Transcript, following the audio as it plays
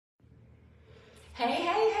Hey,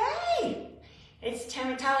 hey, hey! It's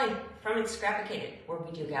Tammy Tully from It's Scrappicated, where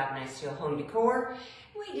we do galvanized steel home decor.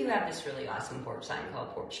 We do have this really awesome porch sign called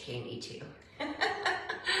Porch Candy too.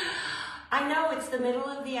 I know it's the middle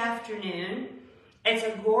of the afternoon. It's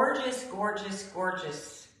a gorgeous, gorgeous,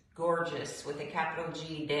 gorgeous, gorgeous with a capital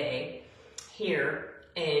G day here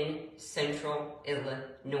in central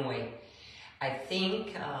Illinois. I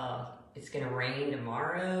think it's going to rain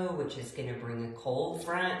tomorrow, which is going to bring a cold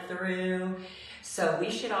front through. So we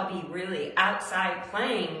should all be really outside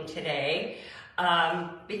playing today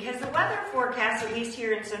because the weather forecast, at least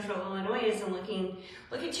here in central Illinois, isn't looking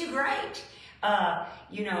too great.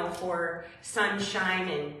 You know, for sunshine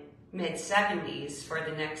and mid-70s for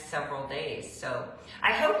the next several days. So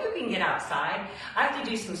I hope you can get outside. I have to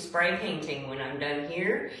do some spray painting when I'm done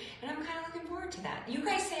here, and I'm kind of looking forward to that. You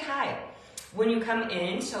guys say hi when you come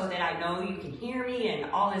in so that I know you can hear me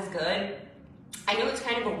and all is good. I know it's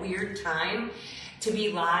kind of a weird time to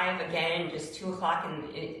be live again, just 2 o'clock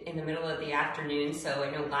in the middle of the afternoon, so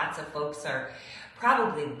I know lots of folks are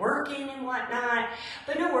probably working and whatnot,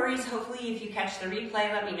 but no worries. Hopefully if you catch the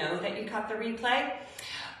replay, let me know that you caught the replay.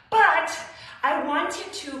 But I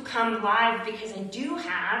wanted to come live because I do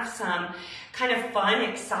have some kind of fun,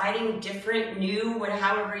 exciting, different, new,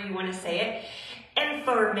 however you want to say it,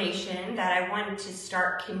 information that I wanted to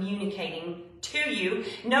start communicating to you.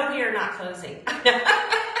 No, we are not closing.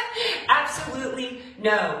 Absolutely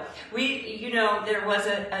no. There was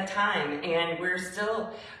a time, and we're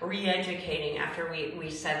still re-educating after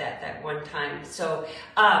we said that one time. So,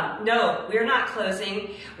 no, we're not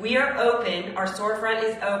closing. We are open. Our storefront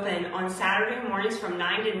is open on Saturday mornings from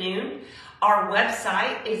 9 to noon. Our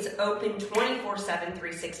website is open 24/7,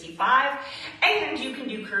 365, and you can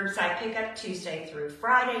do curbside pickup Tuesday through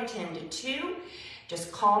Friday, 10 to 2.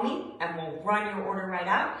 Just call me and we'll run your order right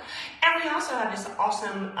out. And we also have this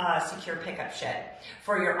awesome secure pickup shed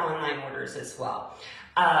for your online orders as well.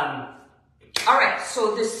 All right,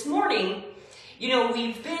 so this morning, you know,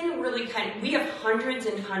 we've been really we have hundreds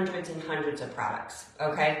and hundreds and hundreds of products,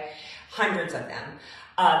 okay? Hundreds of them.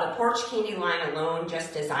 The Porch Candy line alone,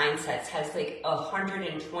 just design sets, has like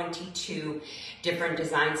 122 different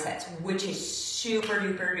design sets, which is super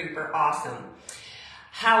duper duper awesome.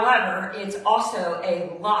 However, it's also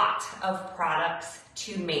a lot of products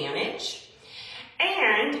to manage,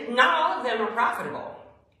 and not all of them are profitable.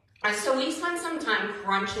 So we spent some time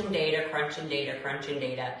crunching data,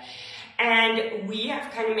 and we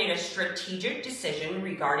have kind of made a strategic decision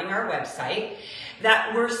regarding our website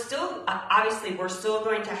that we're still, obviously, we're still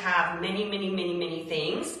going to have many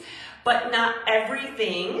things, but not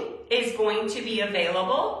everything is going to be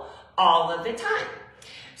available all of the time.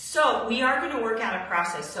 So we are going to work out a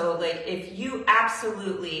process. So like if you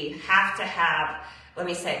absolutely have to have, let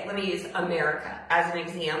me use America as an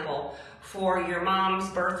example, for your mom's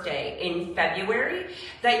birthday in February,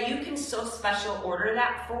 that you can still special order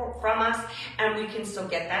that from us and we can still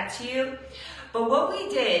get that to you. But what we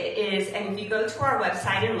did is, and if you go to our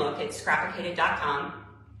website and look at scrappicated.com,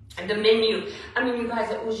 the menu, I mean, you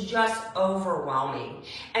guys, it was just overwhelming.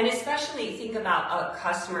 And especially think about a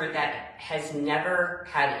customer that has never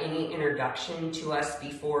had any introduction to us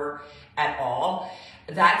before at all.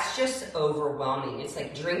 That's just overwhelming. It's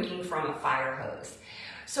like drinking from a fire hose.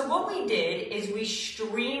 So what we did is we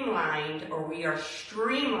are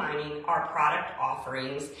streamlining our product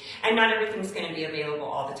offerings, and not everything's going to be available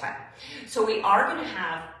all the time. So we are going to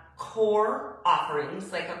have core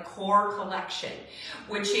offerings, like a core collection,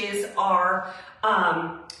 which is our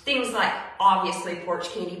things like, obviously, Porch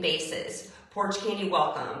Candy bases, Porch Candy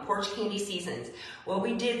welcome, Porch Candy seasons. What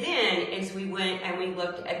we did then is we went and we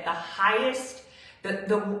looked at the highest,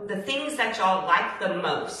 the things that y'all like the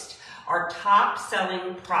most, our top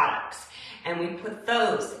selling products, and we put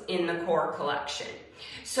those in the core collection.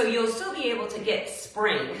 So you'll still be able to get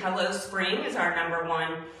spring. Hello Spring is our number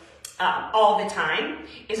one, all the time,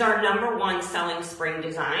 is our number one selling spring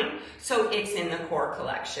design. So it's in the core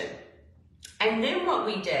collection. And then what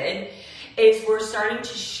we did is we're starting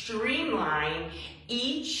to streamline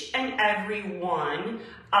each and every one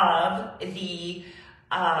of the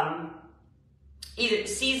either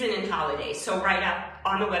season and holidays. So right up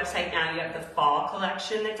on the website now, you have the fall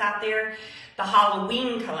collection that's out there, the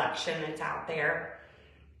Halloween collection that's out there,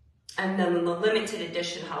 and then the limited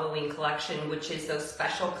edition Halloween collection, which is those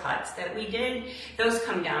special cuts that we did. Those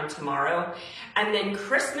come down tomorrow. And then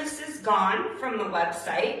Christmas is gone from the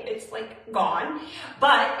website. It's like gone,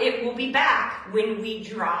 but it will be back when we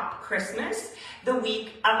drop Christmas the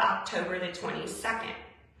week of October the 22nd.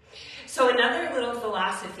 So another little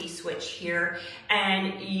philosophy switch here,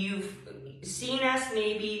 and you've seen us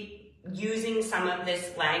maybe using some of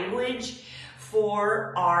this language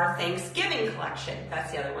for our Thanksgiving collection.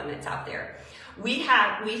 That's the other one that's out there. We've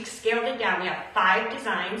scaled it down. We have 5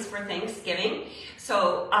 designs for Thanksgiving.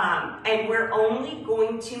 So, and we're only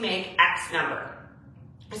going to make X number.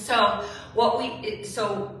 So what we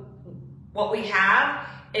have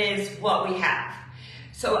is what we have.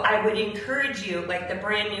 So I would encourage you, like the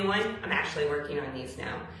brand new one, I'm actually working on these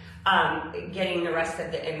now, getting the rest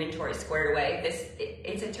of the inventory squared away.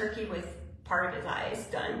 It's a turkey with part of his eyes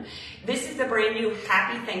done. This is the brand new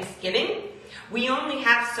Happy Thanksgiving. We only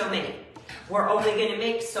have so many. We're only going to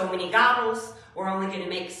make so many gobbles. We're only going to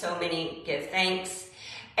make so many give thanks.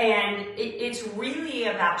 And it's really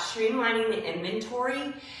about streamlining the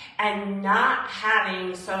inventory and not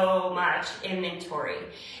having so much inventory.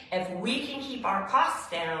 If we can keep our costs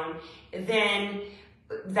down, then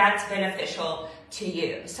that's beneficial to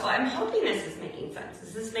you. So I'm hoping this is making sense.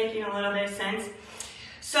 Is this making a little bit of sense?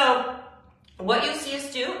 So what you'll see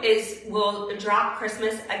us do is we'll drop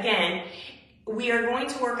Christmas again. We are going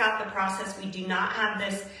to work out the process. We do not have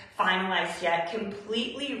this finalized yet.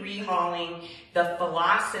 Completely rehauling the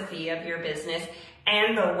philosophy of your business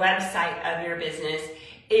and the website of your business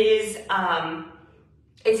is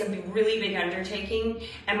it's a really big undertaking,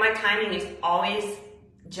 and my timing is always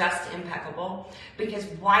just impeccable, because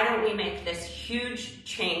why don't we make this huge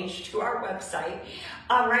change to our website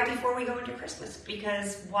right before we go into Christmas?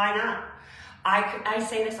 Because why not? I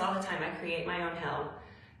say this all the time. I create my own hell.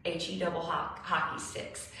 HE double hockey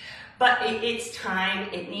sticks. But it's time,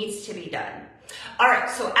 it needs to be done. All right,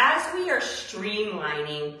 so as we are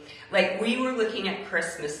streamlining, like we were looking at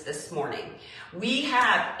Christmas this morning, we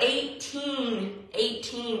have 18,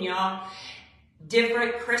 y'all,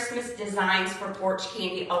 different Christmas designs for Porch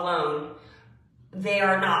Candy alone. They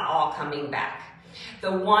are not all coming back.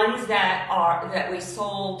 The ones that we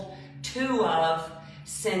sold 2 of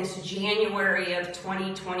since January of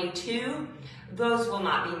 2022, those will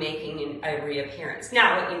not be making a reappearance.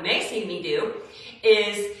 Now, what you may see me do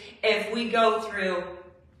is if we go through,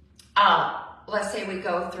 let's say we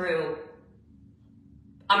go through,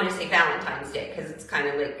 I'm going to say Valentine's Day, because it's kind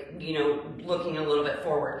of like, you know, looking a little bit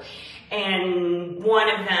forward. And one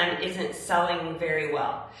of them isn't selling very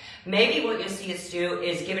well. Maybe what you'll see us do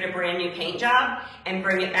is give it a brand new paint job and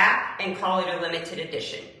bring it back and call it a limited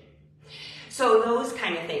edition. So those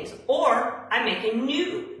kind of things. Or I make a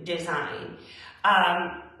new design.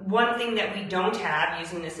 One thing that we don't have,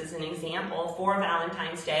 using this as an example, for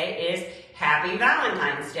Valentine's Day is Happy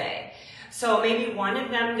Valentine's Day. So maybe one of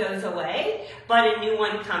them goes away, but a new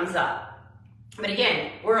one comes up. But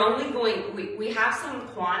again, we're only going, we have some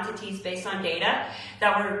quantities based on data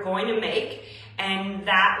that we're going to make, and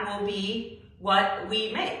that will be what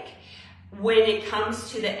we make. When it comes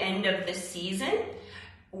to the end of the season,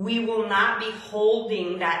 we will not be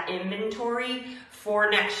holding that inventory for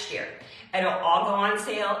next year. It'll all go on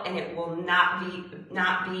sale, and it will not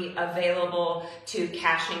be available to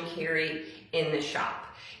cash and carry in the shop.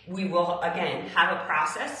 We will, again, have a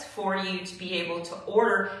process for you to be able to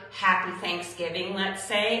order Happy Thanksgiving, let's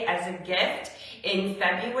say, as a gift in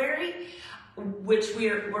February, which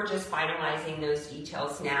we're just finalizing those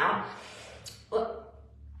details now. Well,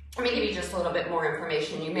 let me give you just a little bit more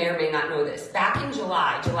information. You may or may not know this. Back in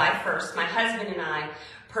July 1st, my husband and I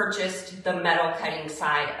purchased the metal cutting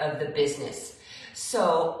side of the business.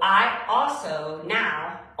 So I also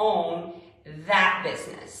now own that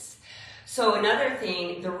business. So another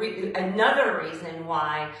thing, another reason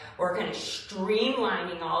why we're kind of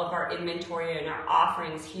streamlining all of our inventory and our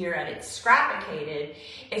offerings here at It's Scrapicated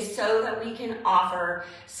is so that we can offer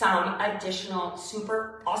some additional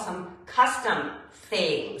super awesome custom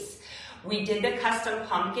things. We did the custom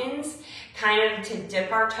pumpkins kind of to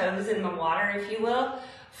dip our toes in the water, if you will,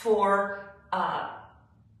 for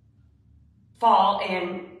fall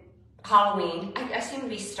and Halloween. I seem to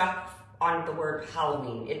be stuck on the word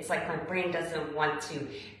Halloween. It's like my brain doesn't want to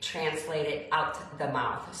translate it out the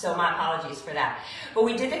mouth. So my apologies for that. But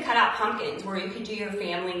we did the cutout pumpkins where you could do your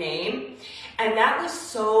family name, and that was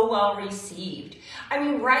so well received. I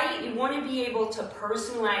mean, right? You want to be able to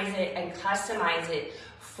personalize it and customize it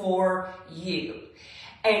for you.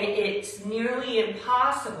 And it's nearly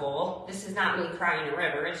impossible. This is not me crying a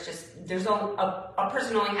river. It's just there's a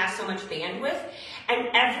person only has so much bandwidth, and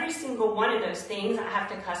every single one of those things I have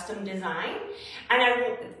to custom design.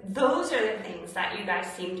 And those are the things that you guys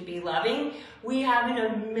seem to be loving. We have an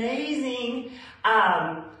amazing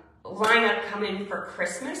lineup coming for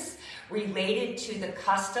Christmas related to the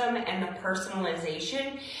custom and the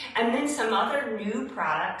personalization, and then some other new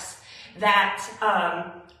products that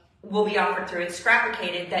will be offered through It's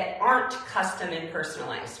Scrapicated that aren't custom and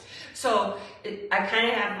personalized. So I kind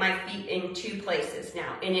of have my feet in two places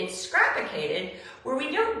now. And it's Scrapicated, where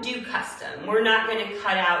we don't do custom. We're not going to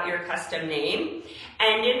cut out your custom name.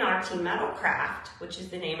 And in RT Metal Craft, which is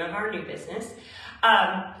the name of our new business,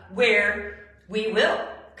 where we will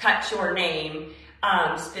cut your name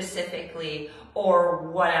specifically, or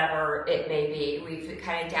whatever it may be. We've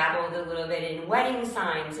kind of dabbled a little bit in wedding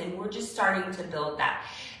signs, and we're just starting to build that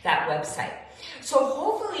website. So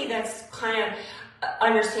hopefully that's kind of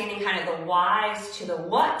understanding kind of the whys to the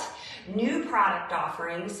what, new product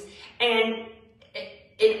offerings. And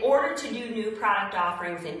in order to do new product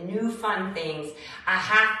offerings and new fun things, I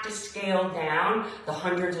have to scale down the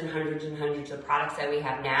hundreds and hundreds and hundreds of products that we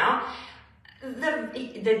have now.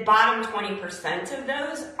 The bottom 20% of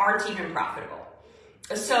those aren't even profitable.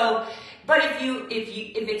 So, but if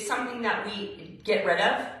it's something that we get rid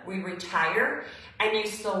of, we retire, and you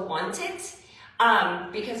still want it,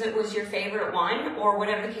 because it was your favorite one, or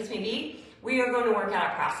whatever the case may be, we are going to work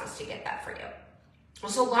out a process to get that for you.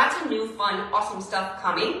 So lots of new, fun, awesome stuff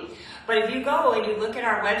coming. But if you go and you look at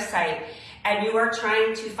our website and you are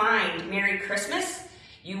trying to find Merry Christmas,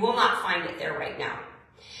 you will not find it there right now.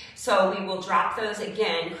 So we will drop those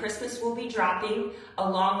again. Christmas will be dropping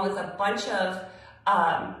along with a bunch of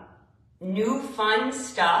new fun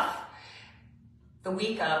stuff the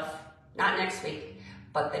week of, not next week,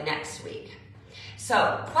 but the next week.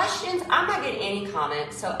 So questions, I'm not getting any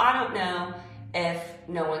comments, so I don't know if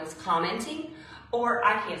no one's commenting or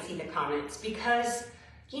I can't see the comments because,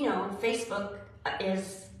 you know, Facebook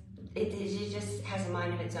it just has a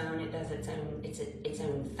mind of its own. It does its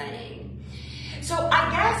own thing. So I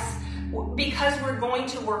guess because we're going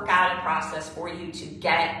to work out a process for you to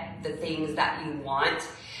get the things that you want,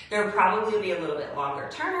 there will probably be a little bit longer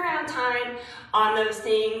turnaround time on those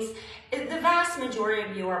things. The vast majority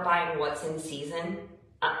of you are buying what's in season,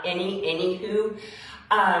 anywho.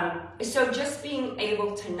 So just being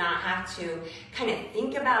able to not have to kind of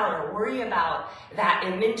think about or worry about that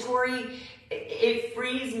inventory, it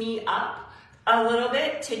frees me up a little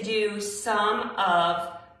bit to do some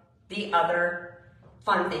of the other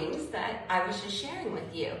fun things that I was just sharing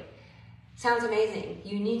with you. Sounds amazing.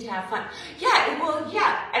 You need to have fun. Yeah, well,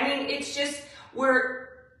 yeah. I mean, it's just,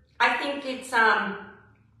 I think it's,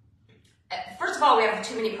 first of all, we have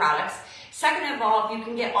too many products. Second of all, if you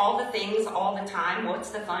can get all the things all the time, what's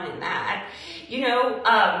the fun in that? You know,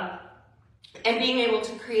 and being able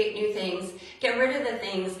to create new things, get rid of the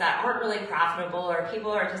things that aren't really profitable or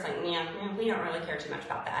people are just like, yeah, we don't really care too much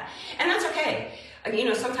about that. And that's okay. You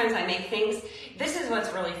know, sometimes I make things, this is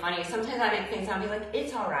what's really funny, sometimes I make things and I'll be like,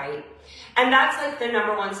 it's all right. And that's like the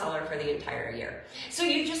 #1 seller for the entire year. So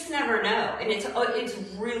you just never know. And it's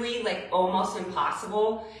really like almost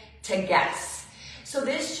impossible to guess. So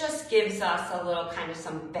this just gives us a little kind of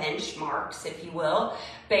some benchmarks, if you will,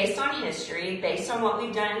 based on history, based on what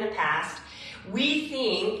we've done in the past. We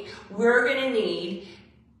think we're gonna need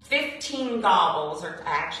 15 gobbles, or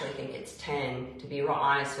I actually think it's 10, to be real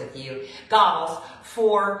honest with you, gobbles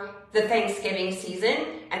for the Thanksgiving season,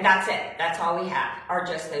 and that's it. That's all we have, are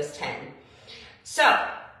just those 10. So,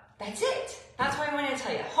 that's it. That's what I wanted to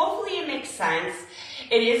tell you. Hopefully it makes sense.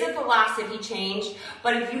 It is a philosophy change,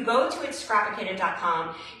 but if you go to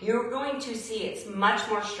Scrapicated.com, you're going to see it's much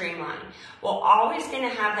more streamlined. We're always going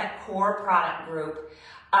to have that core product group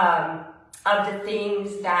of the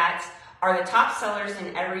things that are the top sellers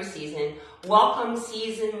in every season, welcome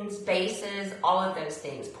seasons, bases, all of those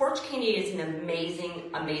things. Porch Candy is an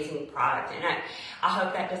amazing, amazing product, and I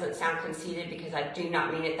hope that doesn't sound conceited because I do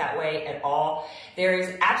not mean it that way at all. There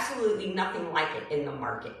is absolutely nothing like it in the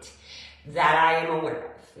market that I am aware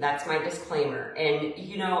of. That's my disclaimer. And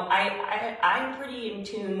you know, I'm pretty in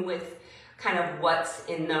tune with kind of what's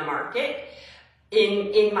in the market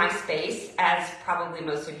in my space, as probably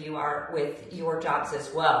most of you are with your jobs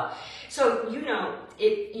as well. So, you know,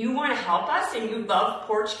 if you want to help us and you love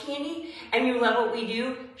Porch Candy and you love what we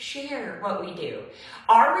do, share what we do.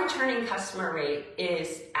 Our returning customer rate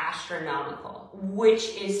is astronomical,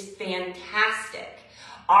 which is fantastic.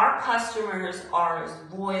 Our customers are as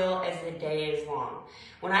loyal as the day is long.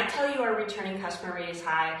 When I tell you our returning customer rate is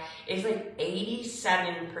high, it's like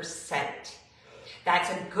 87%. That's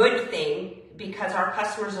a good thing because our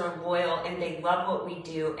customers are loyal and they love what we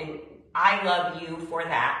do, and I love you for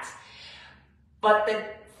that. But the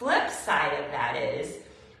flip side of that is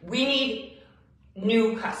we need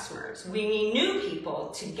new customers. We need new people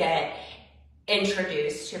to get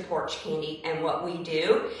introduced to Porch Candy and what we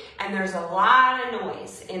do. And there's a lot of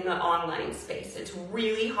noise in the online space. It's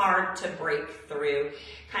really hard to break through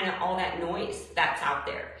kind of all that noise that's out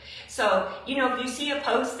there. So, you know, if you see a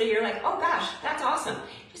post that you're like, oh gosh, that's awesome,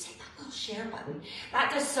 just hit that little share button.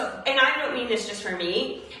 That does so, and I don't mean this just for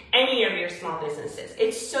me, any of your small businesses.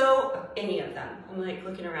 It's so, any of them. I'm like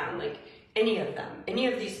looking around like, any of them, any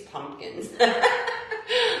of these pumpkins.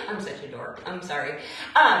 I'm such a dork, I'm sorry.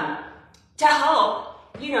 To help,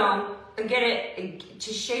 you know, get it,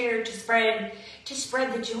 to share, to spread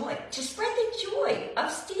the joy of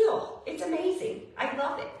steel. It's amazing. I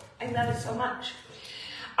love it so much.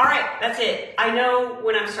 All right, that's it. I know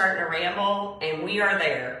when I'm starting to ramble, and we are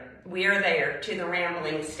there to the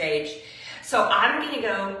rambling stage. So I'm gonna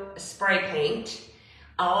go spray paint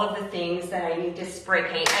all of the things that I need to spray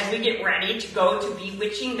paint as we get ready to go to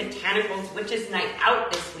Bewitching Botanicals Witches Night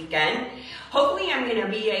Out this weekend. Hopefully I'm gonna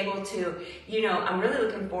be able to, you know, I'm really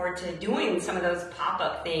looking forward to doing some of those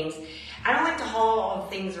pop-up things. I don't like to haul all the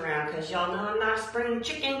things around because y'all know I'm not a spring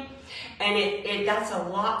chicken, and that's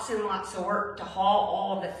lots and lots of work to haul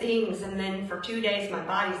all of the things, and then for 2 days my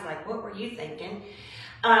body's like, what were you thinking?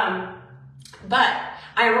 But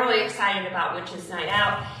I'm really excited about Witches Night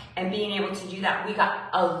Out and being able to do that. We got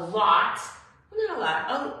a lot, not a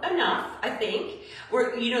lot, enough, I think.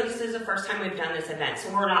 You know, this is the first time we've done this event,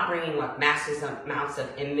 so we're not bringing what massive amounts of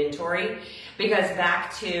inventory, because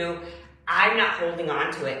back to, I'm not holding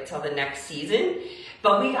on to it till the next season,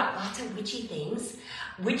 but we got lots of witchy things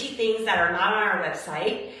that are not on our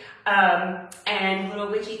website, and little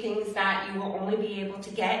witchy things that you will only be able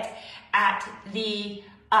to get at the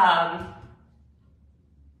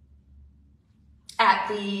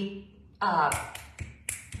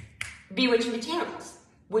Bewitching Botanicals,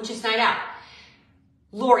 Witches Night Out.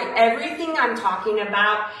 Lori, everything I'm talking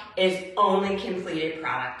about is only completed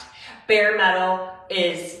product. Bare metal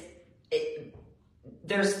is,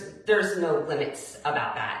 there's no limits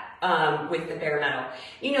about that with the bare metal.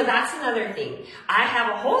 You know, that's another thing. I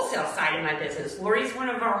have a wholesale side of my business. Lori's one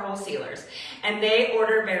of our wholesalers, and they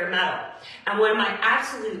order bare metal. And one of my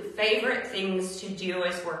absolute favorite things to do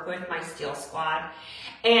is work with my Steel Squad.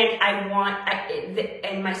 And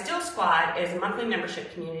and my Steel Squad is a monthly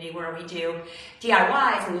membership community where we do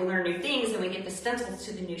DIYs and we learn new things and we get the stencils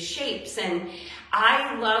to the new shapes. And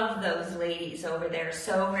I love those ladies over there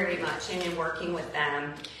so very much, and in working with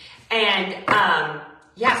them. And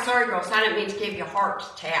yeah, sorry girls, I didn't mean to give you a heart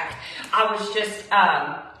attack. I was just,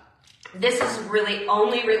 this is really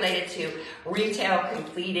only related to retail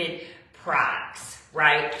completed products,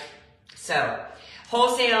 right? So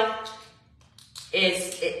wholesale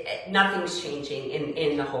is, nothing's changing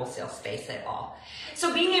in the wholesale space at all.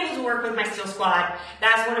 So being able to work with my Steel Squad,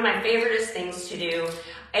 that's one of my favoriteest things to do.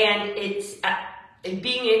 And it's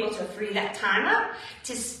being able to free that time up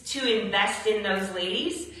to invest in those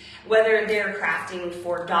ladies, whether they're crafting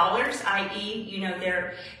for dollars, i.e., you know,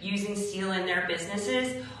 they're using steel in their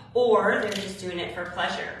businesses, or they're just doing it for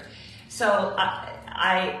pleasure. So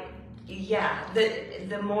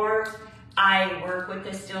the more I work with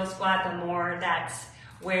the Steel Squad, the more that's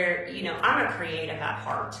where, you know, I'm a creative at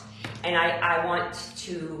heart, and I want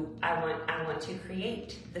to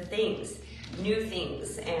create the things, new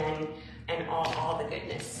things, and all the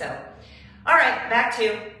goodness. So, all right, back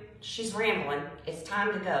to, she's rambling. It's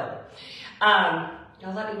time to go.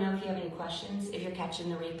 Y'all let me know if you have any questions, if you're catching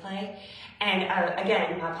the replay. And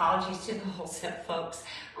again, my apologies to the wholesale folks.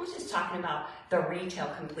 I was just talking about the retail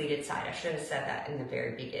completed side. I should have said that in the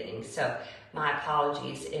very beginning. So my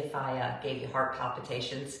apologies if I gave you heart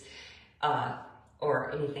palpitations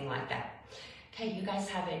or anything like that. Okay, you guys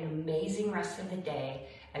have an amazing rest of the day,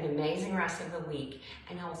 an amazing rest of the week,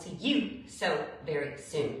 and I will see you so very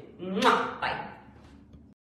soon. Mwah! Bye.